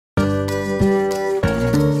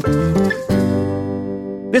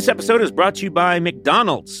This episode is brought to you by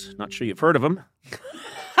McDonald's. Not sure you've heard of them.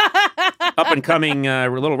 Up-and-coming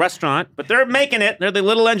little restaurant, but they're making it. They're the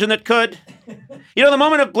little engine that could. You know, the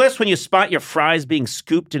moment of bliss when you spot your fries being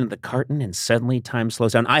scooped into the carton and suddenly time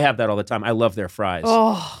slows down. I have that all the time. I love their fries.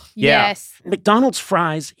 Oh, yeah. Yes. McDonald's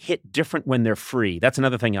fries hit different when they're free. That's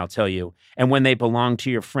another thing I'll tell you. And when they belong to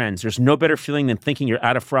your friends. There's no better feeling than thinking you're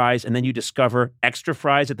out of fries and then you discover extra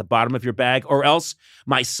fries at the bottom of your bag. Or else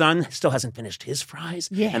my son still hasn't finished his fries.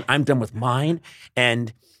 Yeah. And I'm done with mine.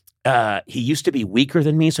 And he used to be weaker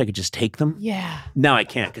than me, so I could just take them. Yeah. Now I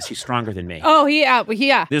can't because he's stronger than me. Oh,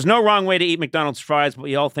 yeah. There's no wrong way to eat McDonald's fries, but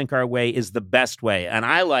we all think our way is the best way. And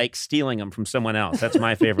I like stealing them from someone else. That's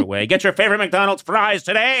my favorite way. Get your favorite McDonald's fries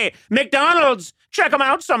today. McDonald's! Check them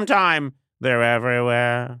out sometime. They're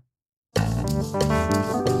everywhere.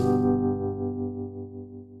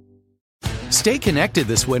 Stay connected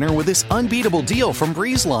this winter with this unbeatable deal from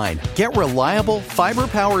BreezeLine. Get reliable,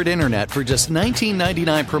 fiber-powered internet for just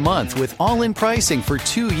 $19.99 per month with all-in pricing for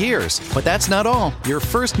 2 years. But that's not all. Your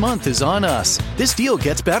first month is on us. This deal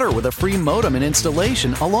gets better with a free modem and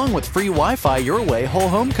installation along with free Wi-Fi your way whole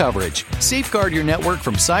home coverage. Safeguard your network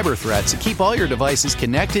from cyber threats and keep all your devices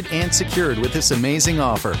connected and secured with this amazing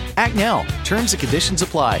offer. Act now. Terms and conditions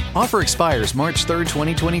apply. Offer expires March 3rd,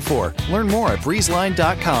 2024. Learn more at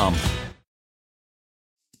breezeline.com.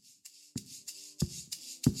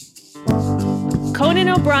 Conan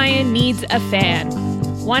O'Brien needs a fan.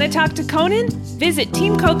 Want to talk to Conan? Visit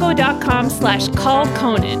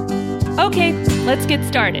teamcoco.com/callconan. Okay, let's get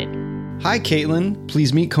started. Hi, Caitlin.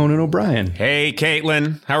 Please meet Conan O'Brien. Hey,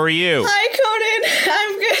 Caitlin. How are you? Hi, Conan.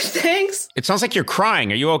 I'm good, thanks. It sounds like you're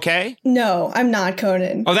crying. Are you okay? No, I'm not,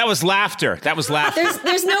 Conan. Oh, that was laughter. There's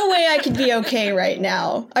no way I could be okay right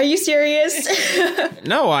now. Are you serious?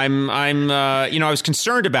 No, I was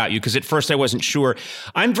concerned about you because at first I wasn't sure.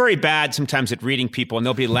 I'm very bad sometimes at reading people and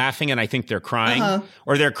they'll be laughing and I think they're crying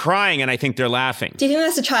or they're crying and I think they're laughing. Do you think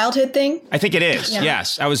that's a childhood thing? I think it is. Yeah.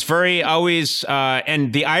 Yes. I was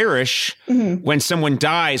and the Irish, when someone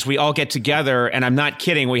dies, we all get together and I'm not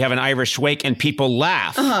kidding. We have an Irish wake and people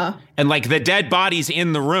laugh. And like the dead body's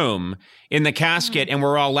in the room, in the casket, and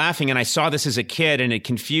we're all laughing. And I saw this as a kid, and it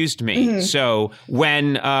confused me. So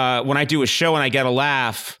when I do a show and I get a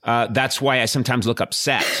laugh, that's why I sometimes look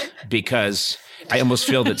upset because I almost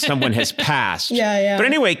feel that someone has passed. Yeah. But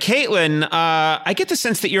anyway, Caitlin, I get the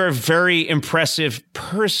sense that you're a very impressive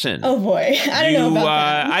person. Oh boy, I don't know about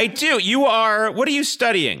that. I do. You are. What are you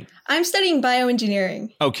studying? I'm studying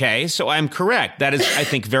bioengineering. Okay, so I'm correct. That is, I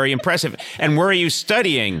think, very impressive. And where are you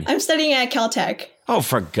studying? I'm studying at Caltech. Oh,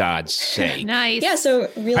 for God's sake. Nice. Yeah, so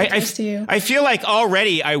really close to you. I feel like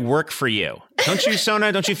already I work for you. Don't you,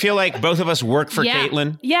 Sona? Don't you feel like both of us work for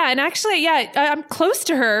Caitlin? Yeah, and actually, I'm close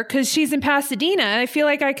to her because she's in Pasadena. I feel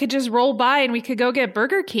like I could just roll by and we could go get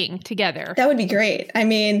Burger King together. That would be great. I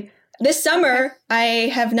mean, this summer, I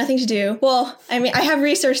have nothing to do. Well, I mean, I have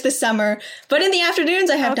research this summer, but in the afternoons,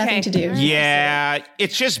 I have nothing to do. Yeah,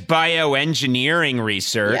 it's just bioengineering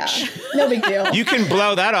research. Yeah, no big deal. You can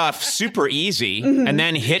blow that off super easy and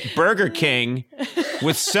then hit Burger King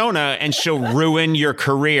with Sona and she'll ruin your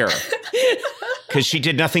career. Because she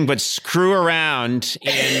did nothing but screw around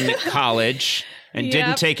in college and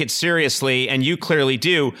didn't take it seriously, and you clearly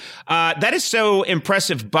do. That is so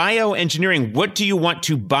impressive. Bioengineering. What do you want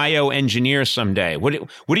to bioengineer someday? What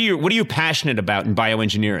are you passionate about in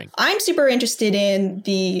bioengineering? I'm super interested in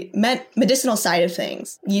the medicinal side of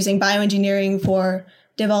things, using bioengineering for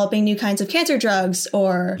developing new kinds of cancer drugs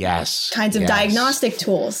or kinds of diagnostic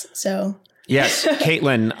tools. So. Yes,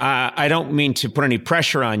 Caitlin, I don't mean to put any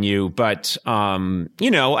pressure on you, but,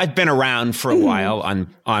 I've been around for a while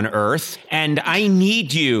on Earth, and I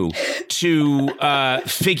need you to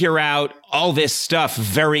figure out all this stuff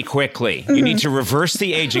very quickly. You need to reverse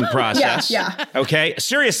the aging process. Yeah. Okay?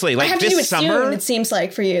 Seriously, like I have to this do it summer. soon, it seems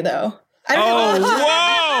like, for you, though.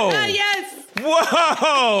 Whoa! Yes.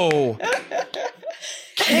 Whoa!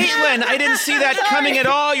 Caitlin, I didn't see that coming at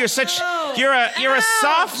all. You're a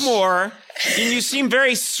sophomore, and you seem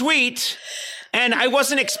very sweet. And I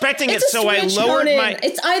wasn't expecting it, so I lowered my...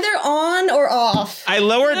 It's either on or off. I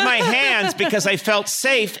lowered my hands because I felt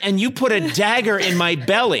safe, and you put a dagger in my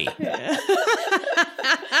belly.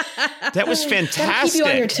 That was fantastic. Gotta keep you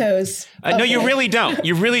on your toes. No, you really don't.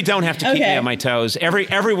 You really don't have to keep me on my toes.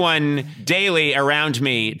 Everyone daily around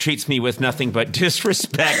me treats me with nothing but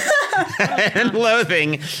disrespect and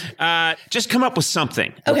loathing. Just come up with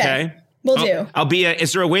something, okay? Will do.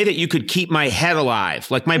 Is there a way that you could keep my head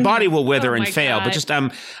alive? Like my body will wither and fail, but just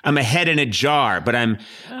I'm a head in a jar, but I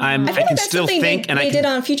can still think. They did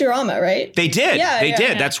on Futurama, right? They did. They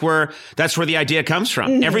did. Yeah. That's where the idea comes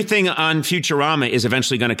from. Everything on Futurama is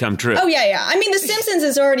eventually going to come true. Oh yeah. I mean, The Simpsons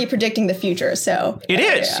is already predicting the future, so it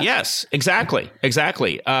is. Yeah. Yes, exactly.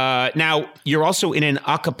 Now you're also in an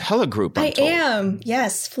a cappella group. I am.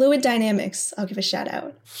 Yes, Fluid Dynamics. I'll give a shout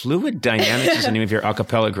out. Fluid Dynamics is the name of your a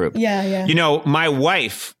cappella group. Yeah. You know, my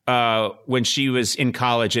wife, when she was in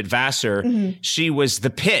college at Vassar, she was the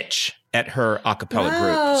pitch at her a cappella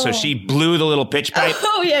group. So she blew the little pitch pipe.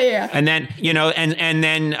 Oh, yeah. And then, and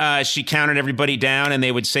then she counted everybody down and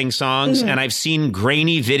they would sing songs. And I've seen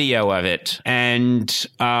grainy video of it. And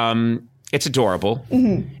it's adorable.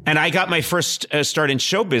 And I got my first start in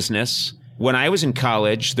show business. When I was in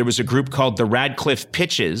college, there was a group called the Radcliffe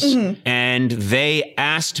Pitches, and they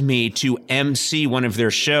asked me to MC one of their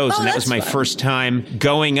shows, and that was my first time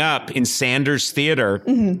going up in Sanders Theater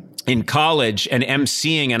in college and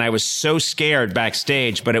MCing, and I was so scared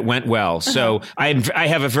backstage, but it went well. So I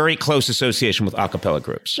have a very close association with a cappella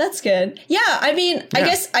groups. That's good. Yeah, I mean, I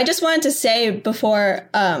guess I just wanted to say before...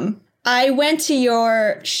 I went to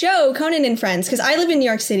your show, Conan and Friends, because I live in New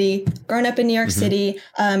York City, grown up in New York City.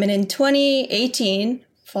 And in 2018,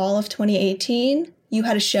 fall of 2018, you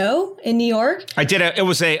had a show in New York. I did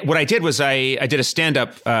I did a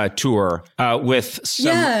stand-up tour with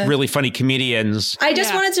some really funny comedians. I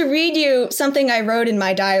just wanted to read you something I wrote in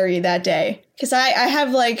my diary that day. Because I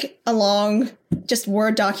have like a long just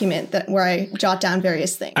Word document where I jot down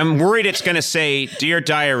various things. I'm worried it's going to say, "Dear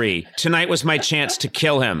Diary, tonight was my chance to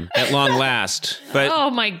kill him at long last." But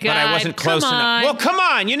oh my God, but I wasn't close enough. Well, come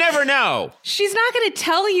on, you never know. She's not going to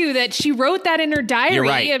tell you that she wrote that in her diary. You're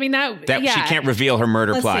right. I mean she can't reveal her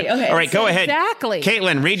murder plot. Okay, all right, go ahead. Exactly.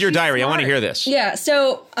 Caitlin, read your diary. Smart. I want to hear this. Yeah.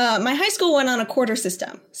 So my high school went on a quarter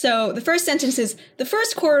system. So the first sentence is, "The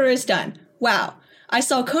first quarter is done. Wow. I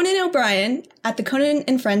saw Conan O'Brien at the Conan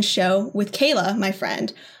and Friends show with Kayla, my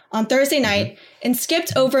friend, on Thursday night and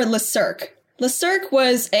skipped over Le Cirque. Le Cirque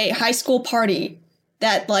was a high school party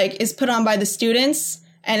that is put on by the students.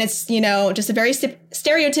 And it's, just a very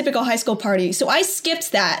stereotypical high school party. So I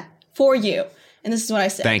skipped that for you. And this is what I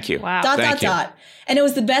said. Thank you. Wow. Thank you. And it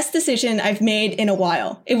was the best decision I've made in a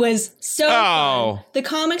while. It was so fun. The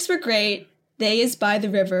comics were great. They is by the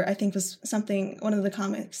river, I think was something one of the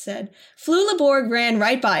comics said. Flula Borg ran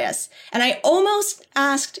right by us, and I almost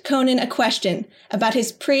asked Conan a question about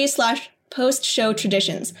his pre/post-show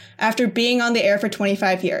traditions after being on the air for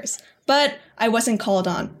 25 years. But I wasn't called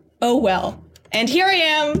on. Oh well. And here I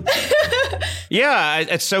am. Yeah,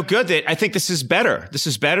 it's so good that I think this is better. This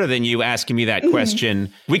is better than you asking me that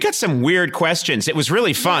question. We got some weird questions. It was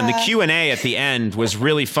really fun. The Q&A at the end was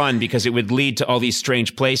really fun because it would lead to all these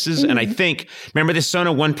strange places. And I think, remember this,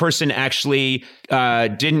 Sona, one person actually they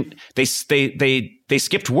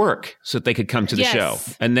skipped work so that they could come to the show.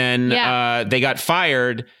 And then they got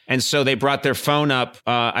fired. And so they brought their phone up.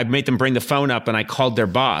 I made them bring the phone up and I called their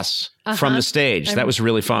boss from the stage. That was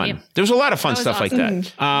really fun. Yeah. There was a lot of fun stuff like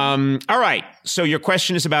that. All right. So your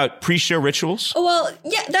question is about pre-show rituals? Oh, well,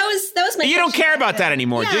 yeah, that was my You don't care about that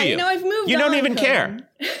anymore, do you? No, I've moved on. You don't even care.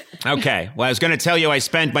 Okay. Well, I was going to tell you I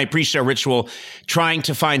spent my pre-show ritual trying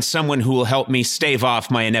to find someone who will help me stave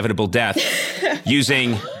off my inevitable death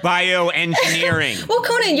using bioengineering. Well,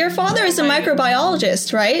 Conan, your father is a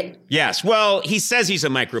microbiologist, right? Yes. Well, he says he's a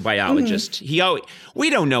microbiologist.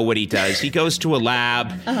 We don't know what he does. He goes to a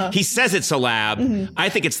lab. He says it's a lab. I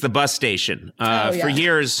think it's the bus station. For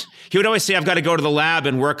years, he would always say, I've got to go to the lab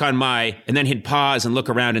and work on and then he'd pause and look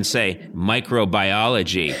around and say,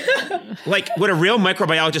 microbiology. Like, would a real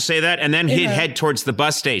microbiologist say that? And then he'd head towards the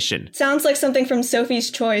bus station. Sounds like something from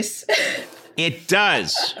Sophie's Choice. It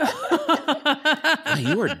does. Oh,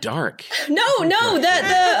 you are dark. No,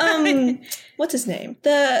 the what's his name?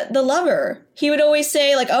 The lover. He would always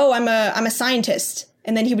say oh, I'm a scientist.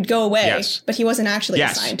 And then he would go away, but he wasn't actually a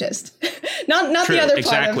scientist. not True, the other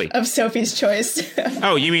part of Sophie's Choice.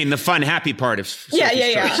 Oh, you mean the fun, happy part of Sophie's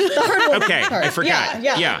Choice. The hard Okay, part. I forgot.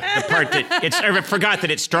 Yeah, the part I forgot that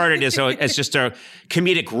it started as just a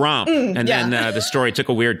comedic romp, and then the story took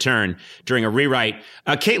a weird turn during a rewrite.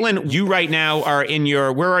 Caitlin, you right now are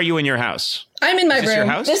where are you in your house? I'm in my room. Your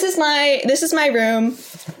house? This is my room.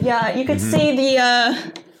 Yeah, you could see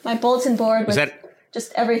the my bulletin board with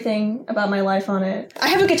just everything about my life on it. I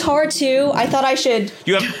have a guitar too. I thought I should.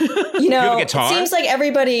 You have a guitar? It seems like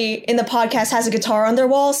everybody in the podcast has a guitar on their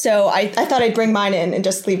wall, so I thought I'd bring mine in and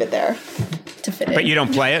just leave it there to fit in. But you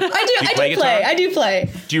don't play it? I do play.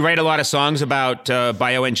 Do you write a lot of songs about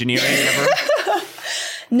bioengineering ever?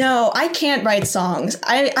 No, I can't write songs.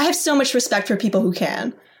 I have so much respect for people who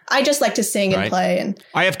can. I just like to sing and play. And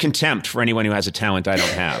I have contempt for anyone who has a talent I don't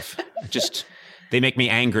have. Just, they make me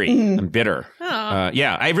angry. I'm bitter.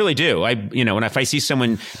 Yeah, I really do. If I see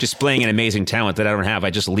someone displaying an amazing talent that I don't have, I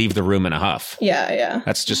just leave the room in a huff. Yeah.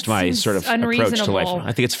 That's just my sort of approach to life.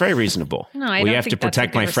 I think it's very reasonable. No, I don't have to think that's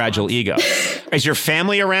protect a good my fragile ego. Is your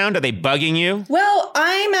family around? Are they bugging you? Well,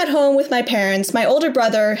 I'm at home with my parents. My older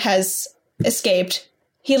brother has escaped.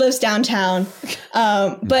 He lives downtown.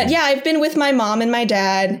 But yeah, I've been with my mom and my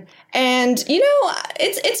dad. And,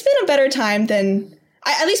 it's been a better time than...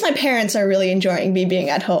 at least my parents are really enjoying me being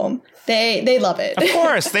at home. They love it. Of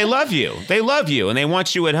course, they love you. They love you, and they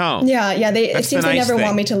want you at home. Yeah. It seems they never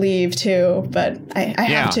want me to leave too, but I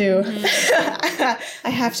have to. I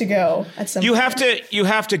have to go at some point. You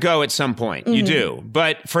have to go at some point. You do.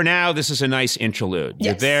 But for now, this is a nice interlude.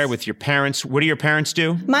 You're there with your parents. What do your parents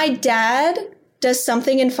do? My dad does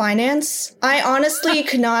something in finance. I honestly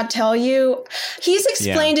could not tell you. He's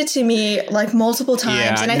explained it to me like multiple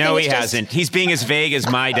times. Yeah, and I no, think he hasn't. He's being as vague as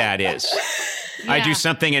my dad is. I do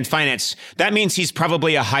something in finance. That means he's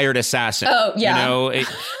probably a hired assassin. Oh, yeah.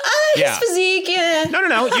 His physique, yeah.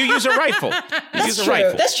 No. You use a rifle. That's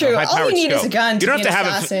true. All you need is a gun to be an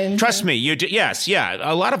assassin. Trust me. Yes.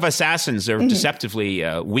 A lot of assassons are deceptively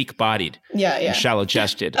weak-bodied. Yeah.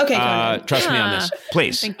 Shallow-chested. Okay, trust me on this.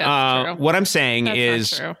 Please. I think that's true. What I'm saying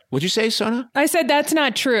is... What'd you say, Sona? I said that's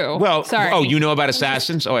not true. Well, sorry. Oh, you know about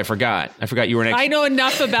assassins? Oh, I forgot. You were an I know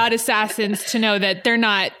enough about assassins to know that they're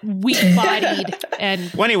not weak-bodied and,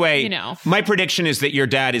 well, anyway, my prediction is that your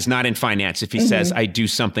dad is not in finance if he says, I do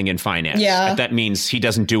something in finance. Yeah. That means he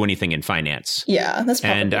doesn't do anything in finance. Yeah, that's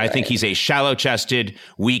probably And I think he's a shallow-chested,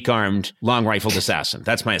 weak-armed, long-rifled assassin.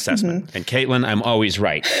 That's my assessment. And Caitlin, I'm always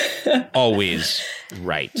right. Always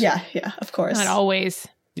right. Yeah, of course. not always.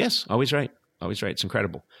 Yes, always right. Always right. It's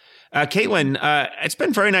incredible. Caitlin, it's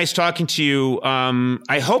been very nice talking to you.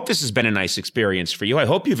 I hope this has been a nice experience for you. I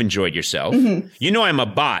hope you've enjoyed yourself. You know I'm a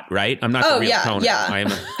bot, right? I'm not the real Conan. Yeah. I am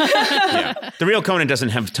The real Conan doesn't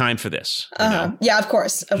have time for this. Yeah, of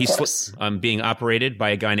course. Of course. I'm being operated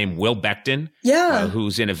by a guy named Will Beckton,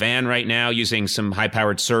 who's in a van right now using some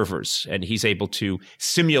high-powered servers, and he's able to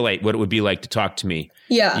simulate what it would be like to talk to me,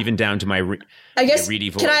 even down to my reedy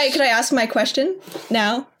voice. Can I ask my question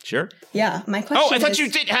now? Sure. Yeah, my question. Oh, I thought you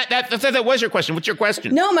did. I thought that was your question. What's your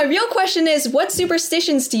question? No, my real question is, what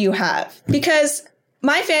superstitions do you have? Because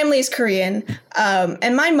my family is Korean,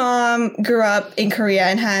 and my mom grew up in Korea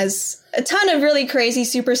and has a ton of really crazy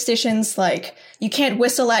superstitions, like you can't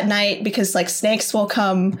whistle at night because like snakes will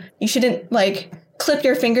come. You shouldn't like clip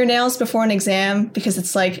your fingernails before an exam because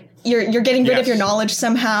it's like you're getting rid of your knowledge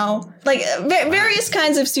somehow. Like various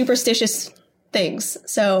kinds of superstitious things.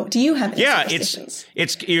 So do you have any superstitions?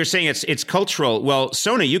 You're saying it's cultural. Well,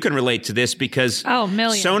 Sona, you can relate to this because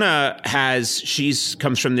Sona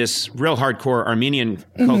comes from this real hardcore Armenian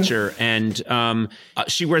culture, and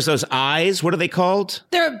she wears those eyes. What are they called?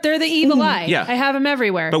 They're the evil eye. Yeah. I have them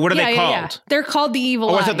everywhere. But what are they called? Yeah. They're called the evil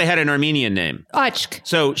eye. Oh, I thought they had an Armenian name. Ochk.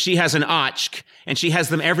 So she has an ochk, and she has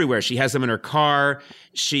them everywhere. She has them in her car.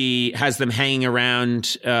 She has them hanging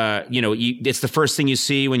around. It's the first thing you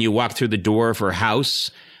see when you walk through the door of her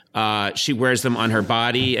house. She wears them on her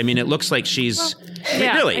body. I mean, it looks like she's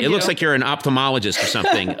it looks like you're an ophthalmologist or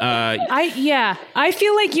something. I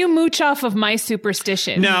feel like you mooch off of my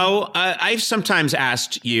superstition. No, I've sometimes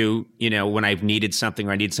asked you, when I've needed something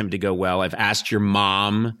or I need something to go well, I've asked your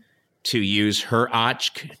mom to use her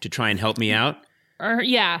ochk to try and help me out.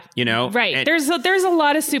 Right. And there's a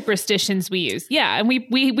lot of superstitions we use. Yeah. And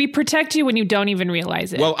we protect you when you don't even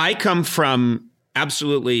realize it. Well, I come from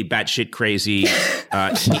absolutely batshit crazy,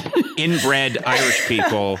 inbred Irish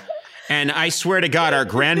people. And I swear to God, our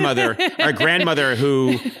grandmother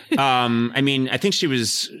who, I think she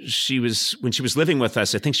was, when she was living with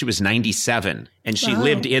us, I think she was 97. And she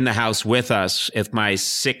lived in the house with us. There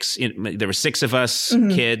were 6 of us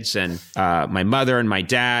kids, and my mother and my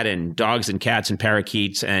dad and dogs and cats and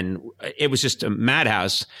parakeets. And it was just a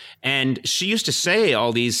madhouse. And she used to say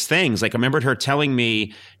all these things. Like I remembered her telling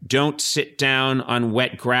me, don't sit down on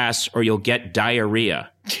wet grass or you'll get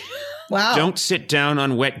diarrhea. Wow. Don't sit down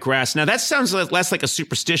on wet grass. Now, that sounds less like a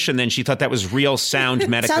superstition than she thought that was real sound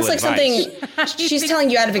medical advice. Sounds like something she's telling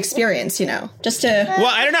you out of experience, just to... Well,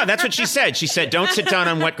 I don't know. That's what she said. She said, don't sit down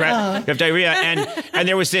on wet grass. You have diarrhea. And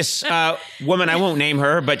there was this woman, I won't name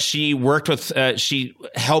her, but she worked with, she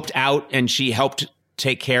helped out and she helped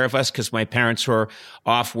take care of us because my parents were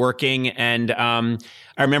off working. And I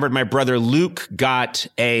remembered my brother Luke got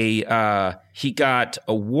a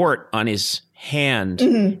wart on his hand.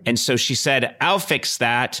 And so she said, I'll fix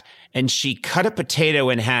that. and she cut a potato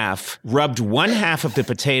in half, rubbed one half of the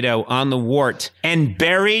potato on the wart, and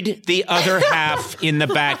buried the other half in the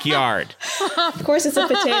backyard. Of course it's a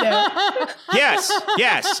potato.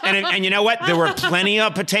 Yes. And you know what? There were plenty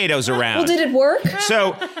of potatoes around. Well, did it work?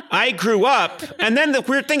 So I grew up, and then the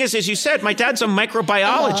weird thing is, as you said, my dad's a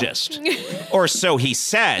microbiologist, or so he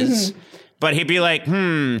says. But he'd be like,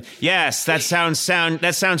 yes, that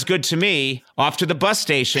sounds good to me. Off to the bus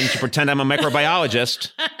station to pretend I'm a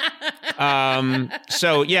microbiologist.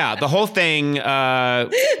 So yeah, the whole thing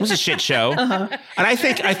was a shit show. And I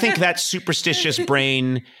think that superstitious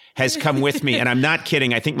brain has come with me, and I'm not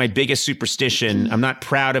kidding. I think my biggest superstition, I'm not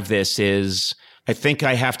proud of this, is I think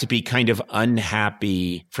I have to be kind of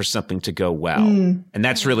unhappy for something to go well. And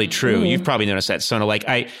that's really true. You've probably noticed that, Sona. Like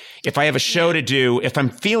if I have a show to do, if I'm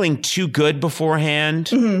feeling too good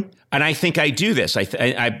beforehand, and I think I do this,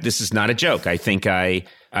 this is not a joke. I think I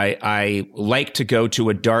like to go to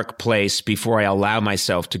a dark place before I allow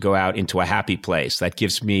myself to go out into a happy place. That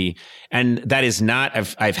gives me, and that is not,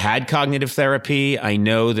 I've had cognitive therapy. I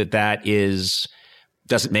know that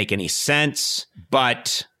doesn't make any sense,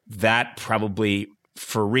 but that probably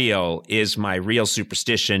for real is my real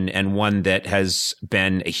superstition, and one that has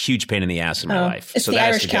been a huge pain in the ass in my life. It's so the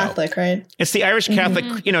Irish Catholic, right? It's the Irish Catholic.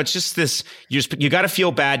 You know, it's just this, you got to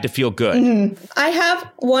feel bad to feel good. I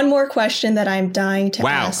have one more question that I'm dying to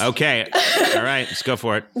ask. Wow. Okay. All right. Let's go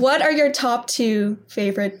for it. What are your top 2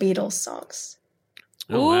 favorite Beatles songs?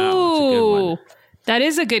 Oh, wow. That's a good one. That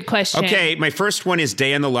is a good question. Okay. My first one is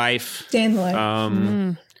Day in the Life. Day in the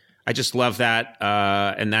Life. I just love that.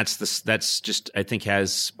 And that's just, I think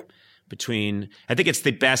it's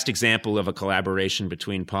the best example of a collaboration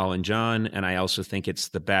between Paul and John. And I also think it's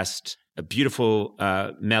the best, a beautiful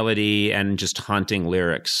melody and just haunting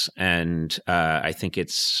lyrics. And I think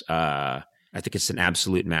it's an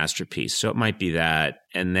absolute masterpiece. So it might be that.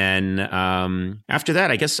 And then after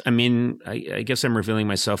that, I guess I'm revealing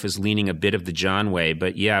myself as leaning a bit of the John way.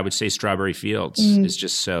 But yeah, I would say Strawberry Fields is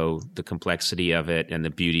just so, the complexity of it and the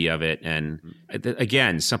beauty of it. And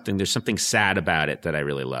again, there's something sad about it that I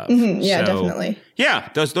really love. Yeah, definitely. Yeah,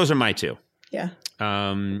 those are my 2. Yeah.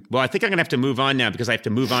 Well, I think I'm going to have to move on now, because I have to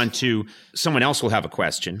move on to someone else will have a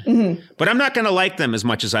question. But I'm not going to like them as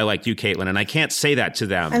much as I like you, Caitlin, and I can't say that to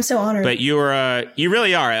them. I'm so honored. But you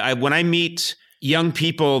really are. When I meet young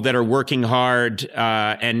people that are working hard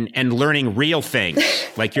and learning real things,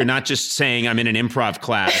 like you're not just saying I'm in an improv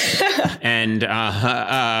class, and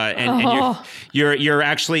you're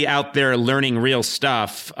actually out there learning real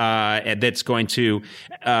stuff that's going to.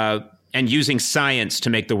 And using science to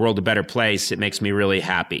make the world a better place, it makes me really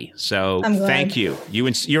happy. So thank you.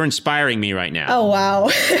 You're inspiring me right now. Oh, wow.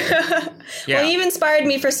 Yeah. Well, you've inspired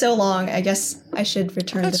me for so long. I guess I should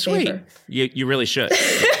return the favor. You really should.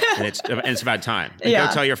 and it's about time. And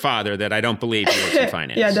go tell your father that I don't believe he works in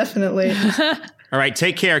finance. Yeah, definitely. All right.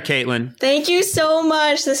 Take care, Caitlin. Thank you so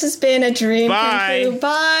much. This has been a dream. Bye. Come true.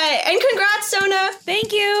 Bye. And congrats, Sona.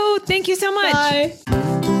 Thank you. Thank you so much. Bye.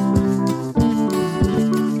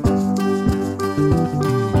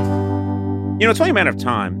 You know, it's only a matter of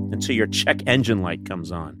time until your check engine light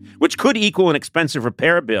comes on, which could equal an expensive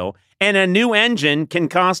repair bill, and a new engine can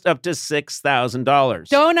cost up to $6,000.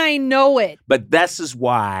 Don't I know it? But this is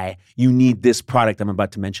why you need this product I'm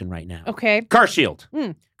about to mention right now. Okay. CarShield.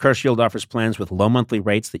 CarShield offers plans with low monthly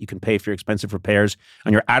rates that you can pay for your expensive repairs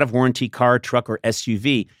on your out-of-warranty car, truck, or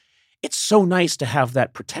SUV. It's so nice to have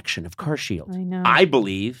that protection of CarShield. I know. I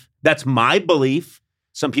believe, that's my belief.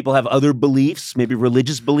 Some people have other beliefs, maybe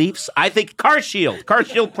religious beliefs. I think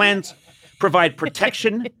CarShield plans provide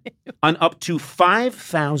protection on up to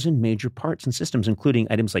 5,000 major parts and systems, including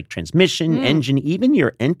items like transmission, engine, even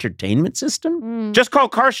your entertainment system. Just call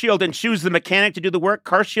CarShield and choose the mechanic to do the work.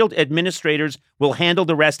 CarShield administrators will handle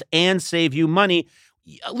the rest and save you money.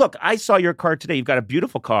 Look, I saw your car today. You've got a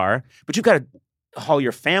beautiful car, but you've got to haul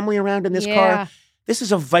your family around in this car. This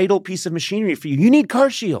is a vital piece of machinery for you. You need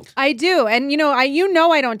CarShield. I do. And,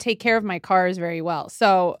 I don't take care of my cars very well.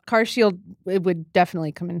 So CarShield, it would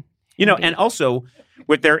definitely come in. And also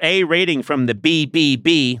with their A rating from the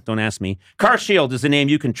BBB, don't ask me, CarShield is the name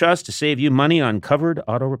you can trust to save you money on covered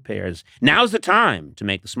auto repairs. Now's the time to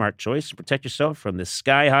make the smart choice and protect yourself from the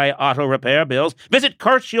sky-high auto repair bills. Visit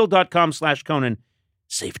carshield.com/Conan.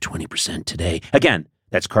 Save 20% today. Again,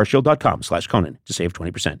 that's carshield.com/Conan to save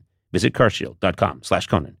 20%. Visit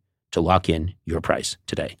carshield.com/Conan to lock in your price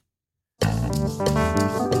today.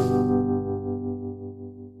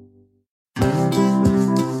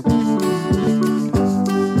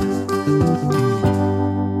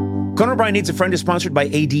 Conan O'Brien Needs a Friend is sponsored by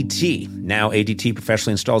ADT. Now ADT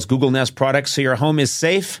professionally installs Google Nest products so your home is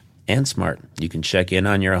safe and smart. You can check in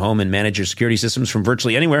on your home and manage your security systems from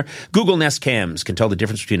virtually anywhere. Google Nest Cams can tell the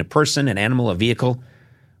difference between a person, an animal, a vehicle,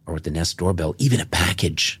 or with the Nest doorbell, even a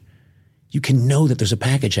package. You can know that there's a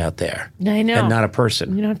package out there. I know. And not a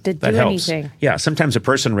person. You don't have to that do helps. anything. Yeah, sometimes a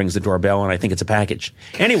person rings the doorbell and I think it's a package.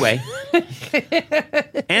 Anyway,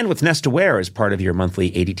 and with Nest Aware as part of your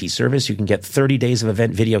monthly ADT service, you can get 30 days of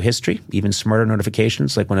event video history, even smarter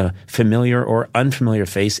notifications like when a familiar or unfamiliar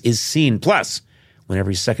face is seen. Plus, when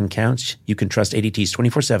every second counts, you can trust ADT's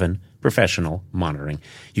 24/7 professional monitoring.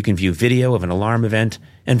 You can view video of an alarm event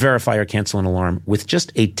and verify or cancel an alarm with just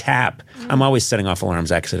a tap. I'm always setting off alarms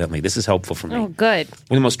accidentally. This is helpful for me. Oh, good.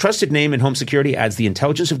 When the most trusted name in home security adds the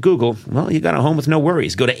intelligence of Google, well, you got a home with no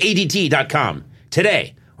worries. Go to ADT.com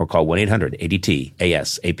today or call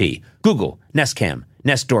 1-800-ADT-ASAP. Google, Nest Cam,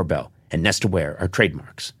 Nest Doorbell, and Nest Aware are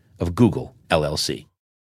trademarks of Google, LLC.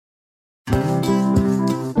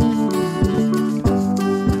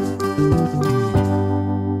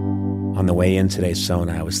 On the way in today,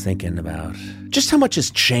 Sona, I was thinking about just how much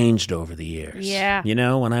has changed over the years. Yeah. You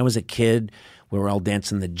know, when I was a kid, we were all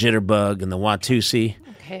dancing the jitterbug and the Watusi.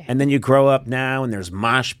 Okay. And then you grow up now and there's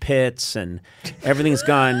mosh pits and everything's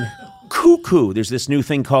gone cuckoo. There's this new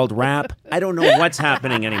thing called rap. I don't know what's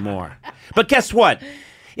happening anymore. But guess what?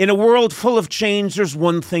 In a world full of change, there's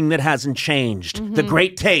one thing that hasn't changed. Mm-hmm. The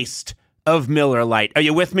great taste of Miller Lite. Are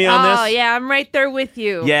you with me on this? Oh, yeah, I'm right there with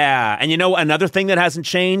you. Yeah. And you know, another thing that hasn't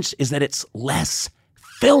changed is that it's less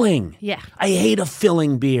filling. Yeah. I hate a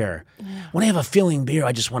filling beer. When I have a filling beer,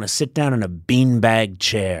 I just want to sit down in a beanbag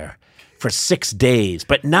chair for 6 days,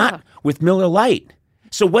 but not with Miller Lite.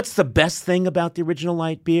 So what's the best thing about the original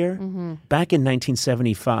light beer? Mm-hmm. Back in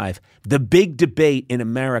 1975, the big debate in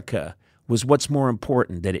America was what's more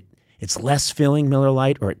important, that it's less filling, Miller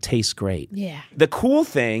Lite, or it tastes great. Yeah. The cool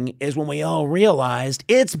thing is when we all realized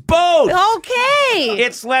it's both. Okay.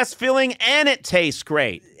 It's less filling and it tastes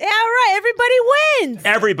great. Yeah, right. Everybody wins.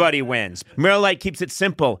 Everybody wins. Miller Lite keeps it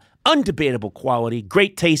simple. Undebatable quality,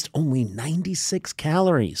 great taste, only 96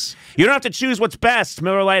 calories. You don't have to choose what's best.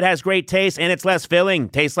 Miller Lite has great taste and it's less filling.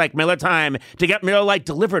 Tastes like Miller time. To get Miller Lite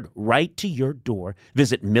delivered right to your door,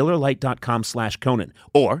 visit MillerLite.com/Conan.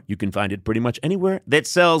 Or you can find it pretty much anywhere that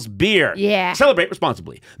sells beer. Yeah. Celebrate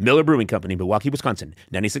responsibly. Miller Brewing Company, Milwaukee, Wisconsin.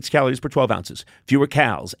 96 calories per 12 ounces. Fewer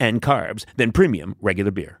calories and carbs than premium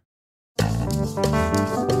regular beer.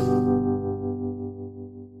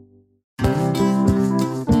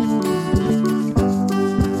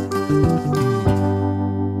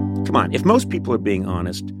 Come on, if most people are being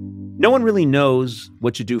honest, no one really knows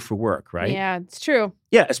what you do for work, right? Yeah, it's true.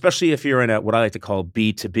 Yeah, especially if you're in what I like to call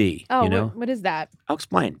B2B. Oh, you know? what is that? I'll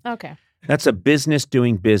explain. Okay. That's a business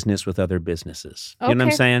doing business with other businesses. You know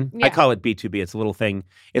what I'm saying? Yeah. I call it B2B. It's a little thing.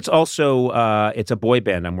 It's also, it's a boy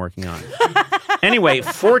band I'm working on. Anyway,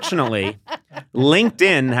 fortunately,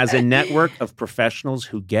 LinkedIn has a network of professionals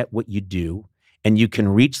who get what you do, and you can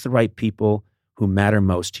reach the right people who matter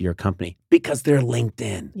most to your company because they're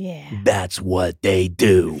LinkedIn. Yeah. That's what they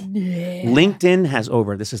do. Yeah. LinkedIn has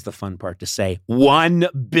over, this is the fun part to say, 1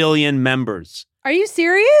 billion members. Are you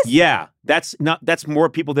serious? Yeah, that's more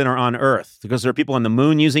people than are on Earth because there are people on the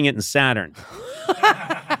moon using it and Saturn.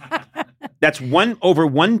 That's over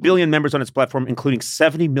 1 billion members on its platform, including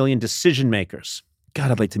 70 million decision makers. God,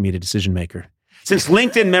 I'd like to meet a decision maker. Since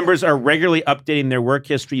LinkedIn members are regularly updating their work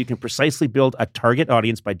history, you can precisely build a target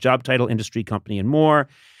audience by job title, industry, company, and more.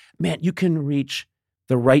 Man, you can reach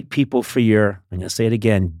the right people for your, I'm going to say it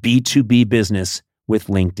again, B2B business with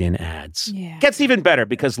LinkedIn ads. Yeah. Gets even better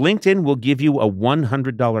because LinkedIn will give you a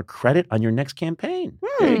 $100 credit on your next campaign.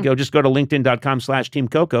 There you go. Just go to linkedin.com/Team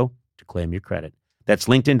Coco to claim your credit. That's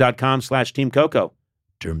linkedin.com/Team Coco.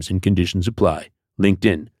 Terms and conditions apply.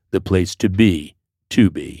 LinkedIn, the place to be, to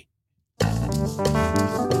be.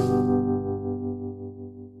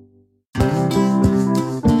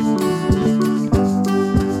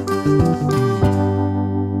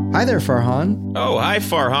 Hi there, Farhan. Oh, hi,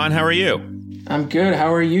 Farhan. How are you? I'm good.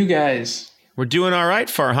 How are you guys? We're doing all right,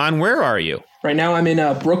 Farhan. Where are you? Right now I'm in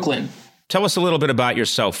Brooklyn. Tell us a little bit about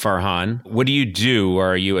yourself, Farhan. What do you do?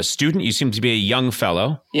 Are you a student? You seem to be a young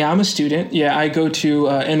fellow. Yeah, I'm a student. Yeah, I go to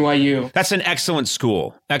NYU. That's an excellent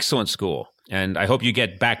school. Excellent school. And I hope you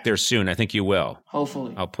get back there soon. I think you will.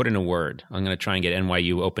 Hopefully. I'll put in a word. I'm going to try and get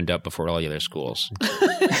NYU opened up before all the other schools.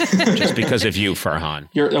 Just because of you, Farhan.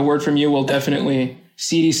 A word from you will definitely...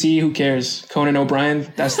 CDC, who cares? Conan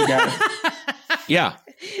O'Brien, that's the guy. Yeah.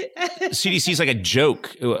 CDC is like a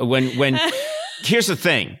joke. When here's the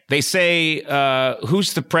thing. They say,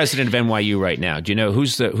 who's the president of NYU right now? Do you know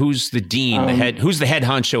who's the dean, who's the head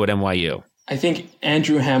honcho at NYU? I think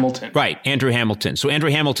Andrew Hamilton. Right, Andrew Hamilton. So Andrew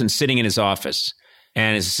Hamilton's sitting in his office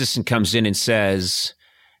and his assistant comes in and says,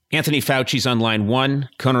 Anthony Fauci's on line 1,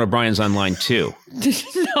 Conan O'Brien's on line 2.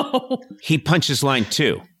 No. He punches line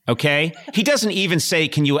 2, okay? He doesn't even say,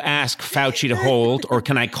 can you ask Fauci to hold, or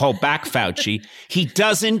can I call back Fauci? He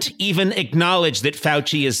doesn't even acknowledge that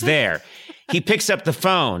Fauci is there. He picks up the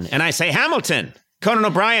phone, and I say, Hamilton, Conan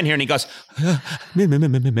O'Brien here. And he goes,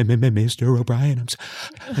 Mr. O'Brien,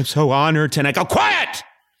 I'm so honored. And I go, quiet!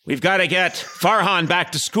 We've got to get Farhan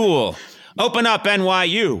back to school. Open up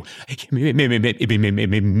NYU.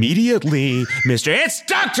 Immediately, Mr. It's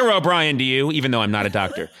Dr. O'Brien to you, even though I'm not a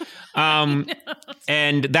doctor.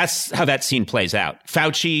 And that's how that scene plays out.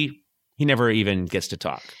 Fauci, he never even gets to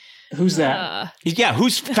talk. Who's that? Yeah,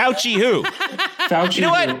 who's Fauci who? Fauci. You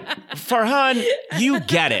know what? Farhan, you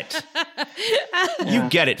get it. You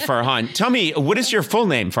get it, Farhan. Tell me, what is your full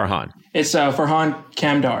name, Farhan? It's Farhan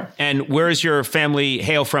Kamdar. And where is your family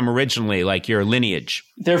hail from originally, like your lineage?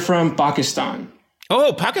 They're from Pakistan.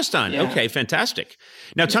 Oh, Pakistan. Yeah. Okay, fantastic.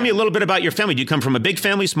 Now tell me a little bit about your family. Do you come from a big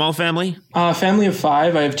family, small family? Family of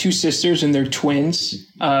 5. I have 2 sisters and they're twins.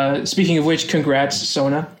 Speaking of which, congrats,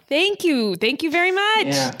 Sona. Thank you. Thank you very much.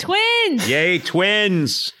 Yeah. Twins. Yay,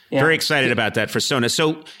 twins. Yeah. Very excited about that for Sona.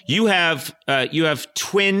 So you have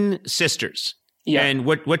twin sisters. Yeah. And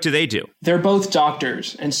what do they do? They're both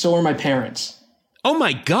doctors, and so are my parents. Oh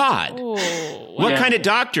my God. Oh, What Yeah. kind of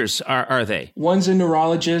doctors are they? One's a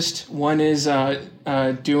neurologist. One is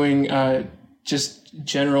doing just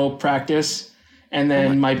general practice. And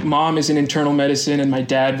then my mom is in internal medicine, and my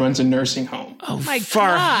dad runs a nursing home. oh my God.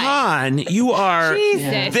 Farhan, you are.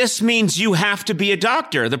 Jesus. This means you have to be a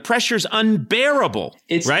doctor. The pressure's unbearable.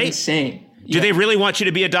 It's right? insane. Do they really want you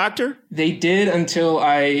to be a doctor? They did until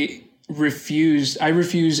I refused. I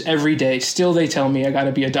refuse every day. Still, they tell me I got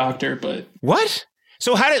to be a doctor, but What?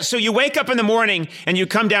 So so you wake up in the morning and you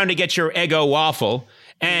come down to get your Eggo waffle,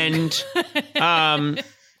 and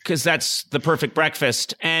because that's the perfect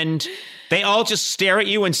breakfast, and they all just stare at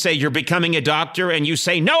you and say you're becoming a doctor, and you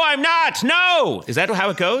say, no, I'm not. No. Is that how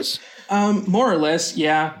it goes? more or less,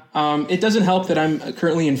 yeah. It doesn't help that I'm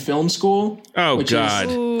currently in film school. Oh, which God.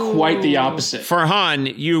 is quite the opposite.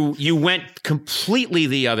 Farhan, you went completely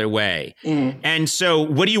the other way. And so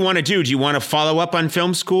what do you want to do? Do you want to follow up on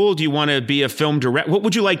film school? Do you want to be a film director? What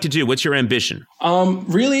would you like to do? What's your ambition?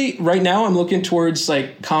 Really, right now I'm looking towards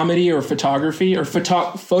like comedy or photography or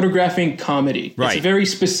photographing comedy. Right. It's a very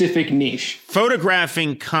specific niche.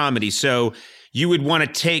 Photographing comedy. So you would want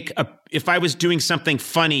to take if I was doing something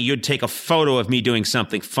funny, you'd take a photo of me doing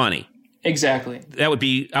something funny. Exactly. I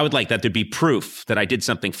would like that to be proof that I did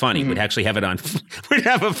something funny. We'd actually have it on, we'd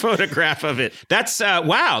have a photograph of it. That's,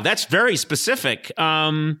 wow, that's very specific.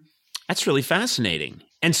 That's really fascinating.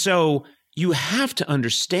 And so you have to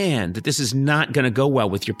understand that this is not going to go well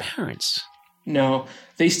with your parents. No,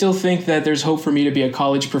 they still think that there's hope for me to be a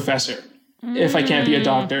college professor if I can't be a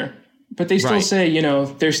doctor. But they still Right. say,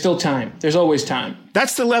 there's still time. There's always time.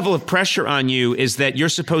 That's the level of pressure on you, is that you're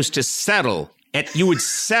supposed to settle. You would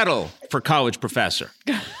settle for college professor.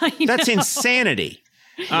 That's insanity.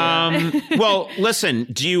 Well, listen,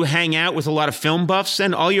 do you hang out with a lot of film buffs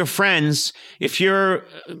and all your friends? If you're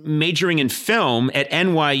majoring in film at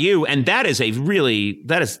NYU, and that is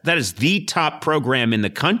that is the top program in the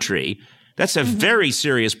country. That's a very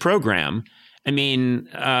serious program. I mean,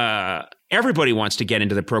 everybody wants to get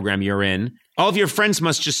into the program you're in. All of your friends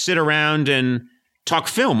must just sit around and talk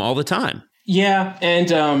film all the time. Yeah,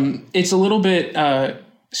 and it's a little bit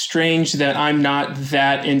strange that I'm not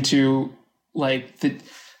that into,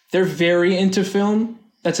 they're very into film.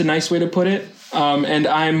 That's a nice way to put it. And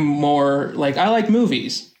I'm more like, I like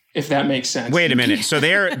movies, if that makes sense. Wait a minute. So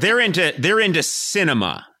they're into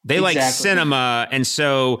cinema. They like Exactly. cinema. And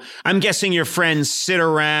so I'm guessing your friends sit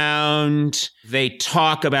around, they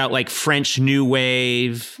talk about like French New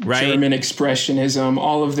Wave, right? German expressionism,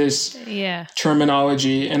 all of this Yeah.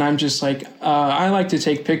 terminology. And I'm just like, I like to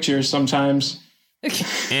take pictures sometimes.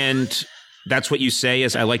 And that's what you say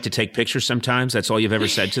is, I like to take pictures sometimes. That's all you've ever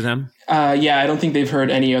said to them? Yeah, I don't think they've heard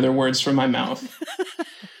any other words from my mouth.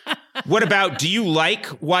 What about, do you like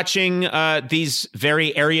watching these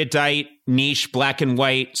very erudite, niche, black and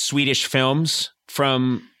white Swedish films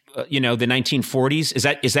from, the 1940s?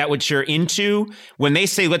 Is that what you're into? When they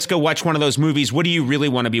say, let's go watch one of those movies, what do you really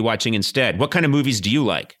want to be watching instead? What kind of movies do you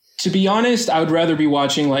like? To be honest, I would rather be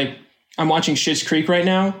watching, I'm watching Schitt's Creek right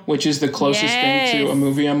now, which is the closest thing to a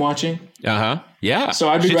movie I'm watching. Uh-huh. Yeah. So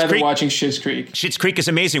I'd be Schitt's rather Creek- watching Schitt's Creek. Schitt's Creek is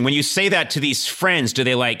amazing. When you say that to these friends, do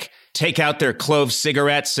they take out their clove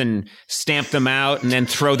cigarettes and stamp them out and then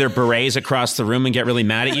throw their berets across the room and get really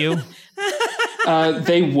mad at you?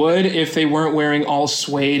 They would if they weren't wearing all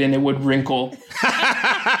suede and it would wrinkle.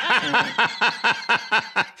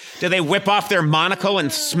 Do they whip off their monocle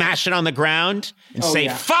and smash it on the ground and say,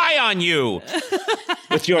 "Fie on you,"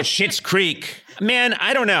 with your Schitt's Creek? Man,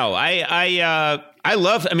 I don't know. I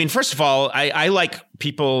love. I mean, first of all, I like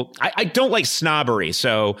people. I don't like snobbery.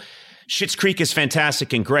 So, Schitt's Creek is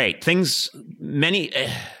fantastic and great.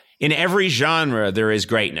 In every genre, there is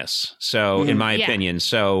greatness. So, in my opinion.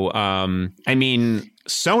 So, I mean,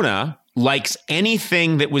 Sona likes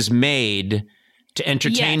anything that was made to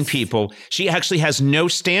entertain people. She actually has no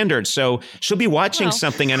standards. So she'll be watching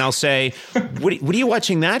something and I'll say, what are you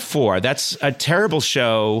watching that for? That's a terrible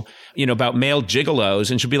show, about male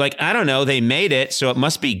gigolos. And she'll be like, I don't know. They made it, so it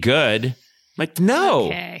must be good. Like, no.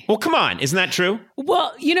 Okay. Well, come on. Isn't that true?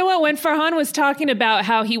 Well, you know what? When Farhan was talking about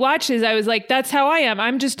how he watches, I was like, that's how I am.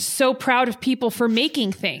 I'm just so proud of people for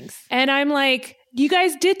making things. And I'm like, you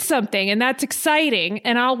guys did something and that's exciting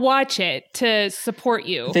and I'll watch it to support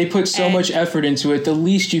you. They put so much effort into it. The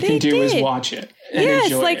least you can do is watch it and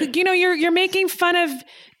enjoy it. You're making fun of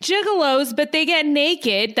gigolos, but they get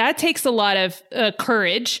naked. That takes a lot of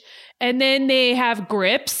courage. And then they have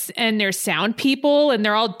grips and they're sound people and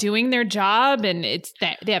they're all doing their job and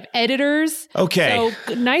they have editors. Okay.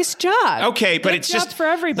 So nice job. Okay, but Good it's job just for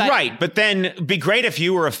everybody. Right, but then it'd be great if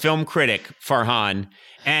you were a film critic, Farhan.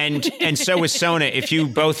 And so was Sona, if you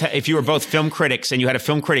were both film critics and you had a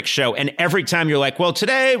film critic show, and every time you're like, well,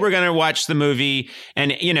 today we're going to watch the movie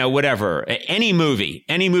and, whatever, any movie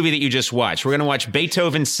that you just watched. We're going to watch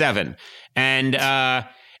Beethoven 7. And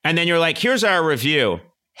then you're like, here's our review.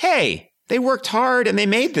 Hey, they worked hard and they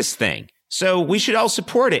made this thing. So we should all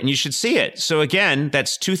support it and you should see it. So again,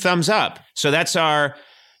 that's 2 thumbs up. So that's our,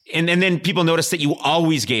 and then people notice that you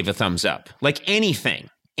always gave a thumbs up. Like anything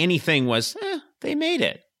was, they made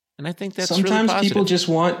it. And I think that's sometimes really positive. People just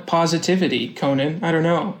want positivity, Conan. I don't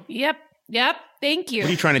know. Yep. Thank you. What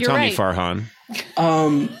are you trying to tell me, Farhan?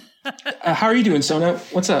 How are you doing, Sona?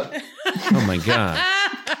 What's up? Oh my God.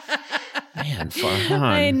 Man, Farhan.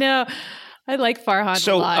 I know. I like Farhan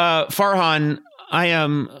a lot. Farhan, I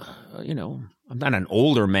am, I'm not an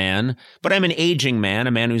older man, but I'm an aging man,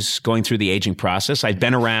 a man who's going through the aging process. I've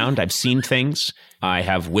been around. I've seen things. I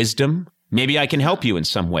have wisdom. Maybe I can help you in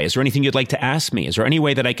some way. Is there anything you'd like to ask me? Is there any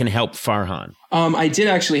way that I can help Farhan? I did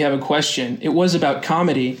actually have a question. It was about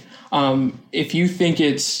comedy. If you think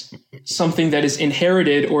it's something that is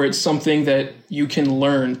inherited or it's something that you can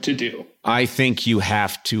learn to do. I think you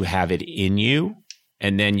have to have it in you,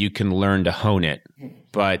 and then you can learn to hone it.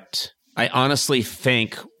 But I honestly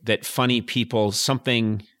think that funny people,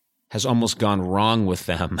 something has almost gone wrong with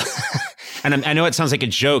them. And I know it sounds like a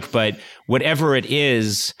joke, but whatever it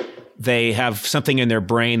is, they have something in their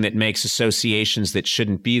brain that makes associations that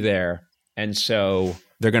shouldn't be there. And so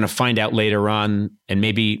they're going to find out later on, and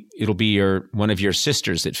maybe it'll be one of your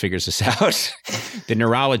sisters that figures this out. The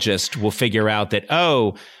neurologist will figure out that,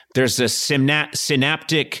 there's a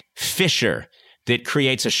synaptic fissure that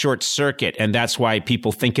creates a short circuit, and that's why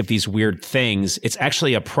people think of these weird things. It's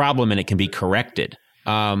actually a problem, and it can be corrected.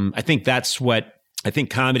 I think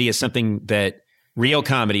comedy is something that real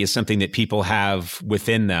comedy is something that people have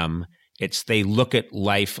within them. It's they look at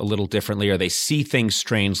life a little differently, or they see things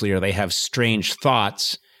strangely, or they have strange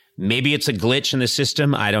thoughts. Maybe it's a glitch in the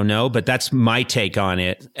system. I don't know, but that's my take on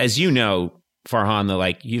it. As you know,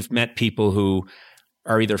 Farhan, you've met people who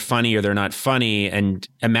are either funny or they're not funny, and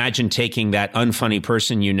imagine taking that unfunny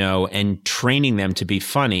person and training them to be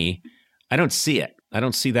funny. I don't see it. I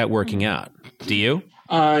don't see that working out. Do you?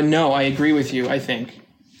 No, I agree with you, I think.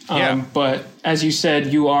 But as you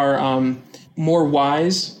said, you are more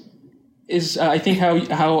wise, is I think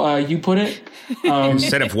how you put it.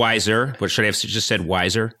 Instead of wiser, what should I have just said?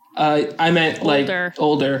 Wiser? I meant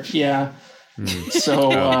older. Yeah. So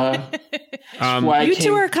why you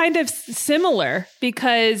two are kind of similar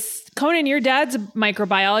because Conan, your dad's a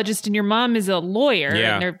microbiologist and your mom is a lawyer.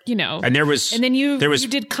 Yeah. And you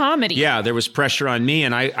did comedy. Yeah, there was pressure on me,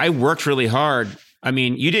 and I worked really hard. I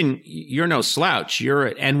mean, you're no slouch. You're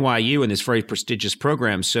at NYU in this very prestigious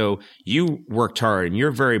program. So you worked hard and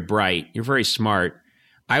you're very bright. You're very smart.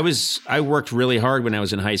 I worked really hard when I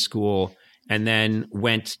was in high school and then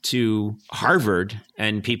went to Harvard,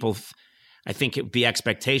 and people, I think the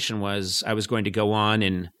expectation was I was going to go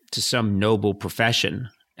on to some noble profession,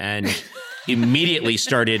 and immediately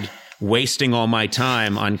started wasting all my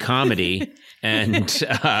time on comedy. And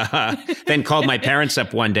then called my parents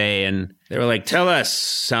up one day and they were like, tell us,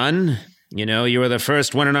 son, you were the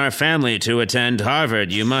first one in our family to attend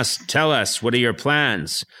Harvard. You must tell us, what are your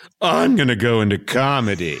plans? I'm going to go into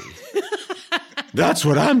comedy. That's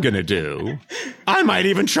what I'm going to do. I might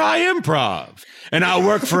even try improv. And I'll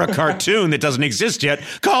work for a cartoon that doesn't exist yet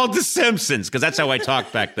called The Simpsons, because that's how I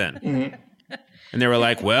talked back then. And they were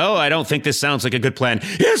like, well, I don't think this sounds like a good plan.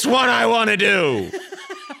 It's what I want to do.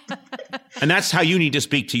 And that's how you need to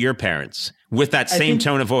speak to your parents, with that same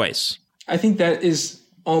tone of voice. I think that is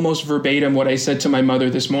almost verbatim what I said to my mother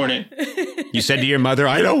this morning. You said to your mother,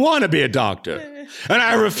 I don't want to be a doctor, and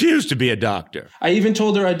I refuse to be a doctor. I even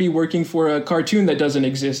told her I'd be working for a cartoon that doesn't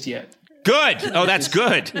exist yet. Good. Oh, that's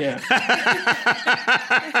good. Yeah.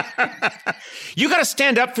 You got to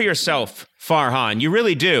stand up for yourself, Farhan. You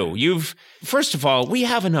really do. First of all, we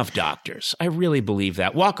have enough doctors. I really believe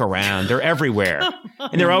that. Walk around. They're everywhere.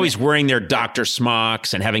 And they're always wearing their doctor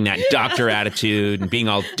smocks and having that doctor attitude and being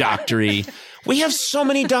all doctory. We have so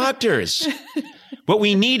many doctors. What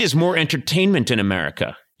we need is more entertainment in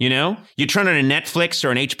America. You know, you turn on a Netflix or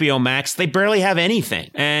an HBO Max, they barely have anything.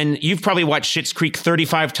 And you've probably watched Schitt's Creek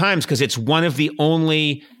 35 times because it's one of the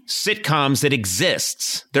only sitcoms that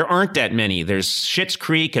exists. There aren't that many. There's Schitt's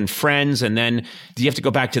Creek and Friends, and then you have to go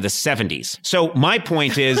back to the 70s. So my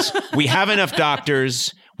point is, we have enough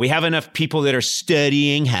doctors. We have enough people that are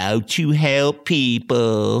studying how to help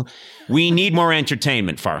people. We need more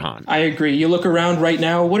entertainment, Farhan. I agree. You look around right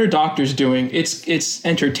now, what are doctors doing? It's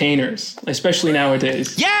entertainers, especially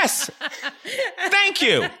nowadays. Yes! Thank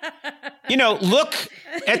you. You know, look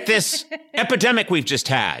at this epidemic we've just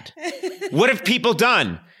had. What have people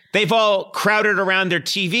done? They've all crowded around their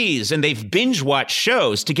TVs and they've binge-watched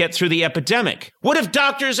shows to get through the epidemic. What have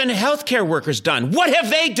doctors and healthcare workers done? What have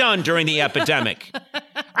they done during the epidemic?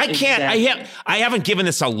 I can't. Exactly. I haven't given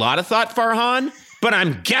this a lot of thought, Farhan, but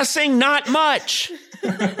I'm guessing not much.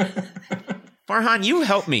 Farhan, you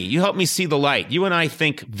help me. You help me see the light. You and I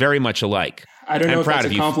think very much alike. I don't know if that's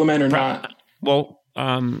a compliment or not. Well,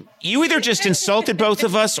 you either just insulted both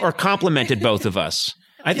of us or complimented both of us.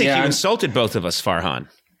 I think you insulted both of us, Farhan.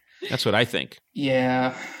 That's what I think.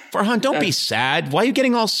 Yeah. Farhan, don't be sad. Why are you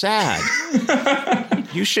getting all sad?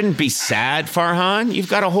 You shouldn't be sad, Farhan. You've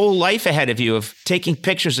got a whole life ahead of you of taking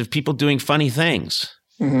pictures of people doing funny things.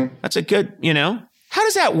 Mm-hmm. That's a good, How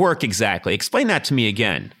does that work exactly? Explain that to me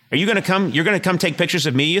again. Are you going to come? You're going to come take pictures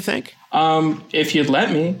of me, you think? If you'd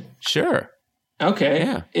let me. Sure. Okay.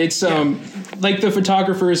 Yeah. It's like the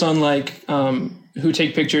photographers on who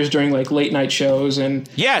take pictures during late night shows and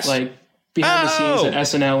behind the scenes at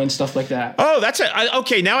SNL and stuff like that. Oh,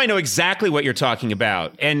 okay. Now I know exactly what you're talking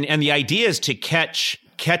about. And the idea is to catch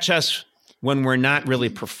us when we're not really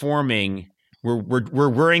performing. We're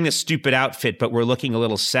wearing this stupid outfit, but we're looking a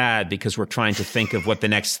little sad because we're trying to think of what the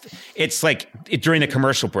next. It's during the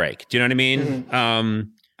commercial break. Do you know what I mean? Mm-hmm.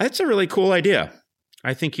 That's a really cool idea.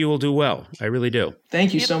 I think you will do well. I really do.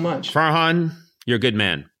 Thank you so much, Farhan. You're a good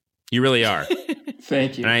man. You really are.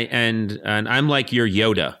 Thank you. And I'm like your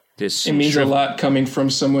Yoda. It means a lot coming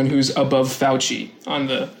from someone who's above Fauci on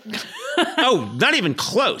the. Oh, not even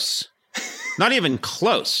close. Not even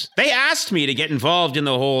close. They asked me to get involved in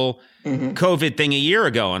the whole COVID thing a year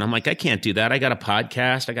ago. And I'm like, I can't do that. I got a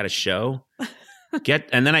podcast. I got a show.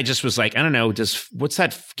 And then I just was like, I don't know,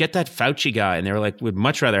 get that Fauci guy. And they were like, we'd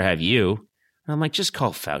much rather have you. And I'm like, just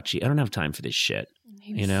call Fauci. I don't have time for this shit.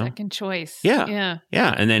 Second choice. Yeah.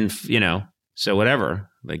 Yeah. And then, so whatever.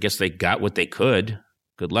 I guess they got what they could.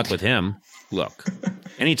 Good luck with him. Look,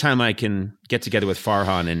 anytime I can get together with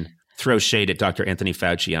Farhan and throw shade at Dr. Anthony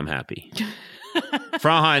Fauci, I'm happy.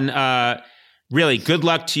 Farhan, really, good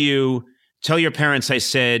luck to you. Tell your parents I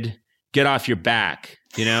said, get off your back,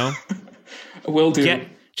 Will do.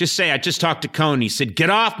 Just say, I just talked to Conan. He said,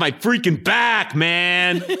 get off my freaking back,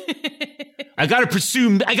 man. I got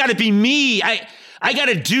to be me. I got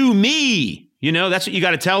to do me. That's what you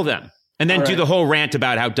got to tell them. And then do the whole rant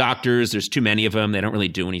about how doctors, there's too many of them. They don't really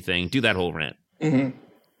do anything. Do that whole rant. Mm-hmm.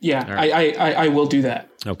 Yeah, right. I will do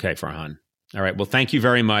that. Okay, Farhan. All right. Well, thank you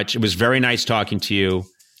very much. It was very nice talking to you.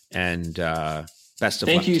 And best of luck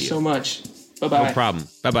to you. Thank you so much. Bye-bye. No problem.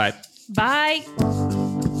 Bye-bye. Bye.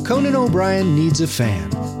 Conan O'Brien Needs a Fan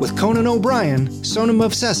with Conan O'Brien, Sonam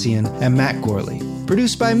Movsesian, and Matt Gorley.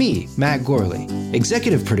 Produced by me, Matt Gorley.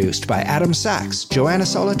 Executive produced by Adam Sachs, Joanna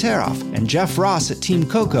Solotaroff, and Jeff Ross at Team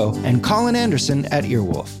Coco, and Colin Anderson at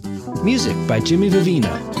Earwolf. Music by Jimmy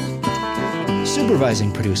Vivino.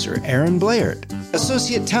 Supervising producer, Aaron Blaird.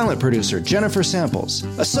 Associate talent producer, Jennifer Samples.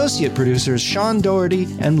 Associate producers, Sean Doherty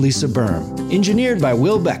and Lisa Berm. Engineered by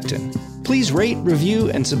Will Beckton. Please rate, review,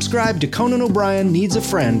 and subscribe to Conan O'Brien Needs a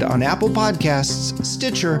Friend on Apple Podcasts,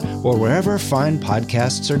 Stitcher, or wherever fine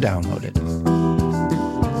podcasts are downloaded.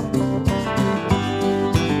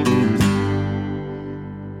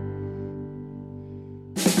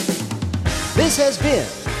 This has been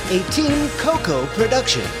a Team Coco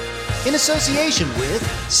production in association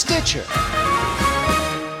with Stitcher.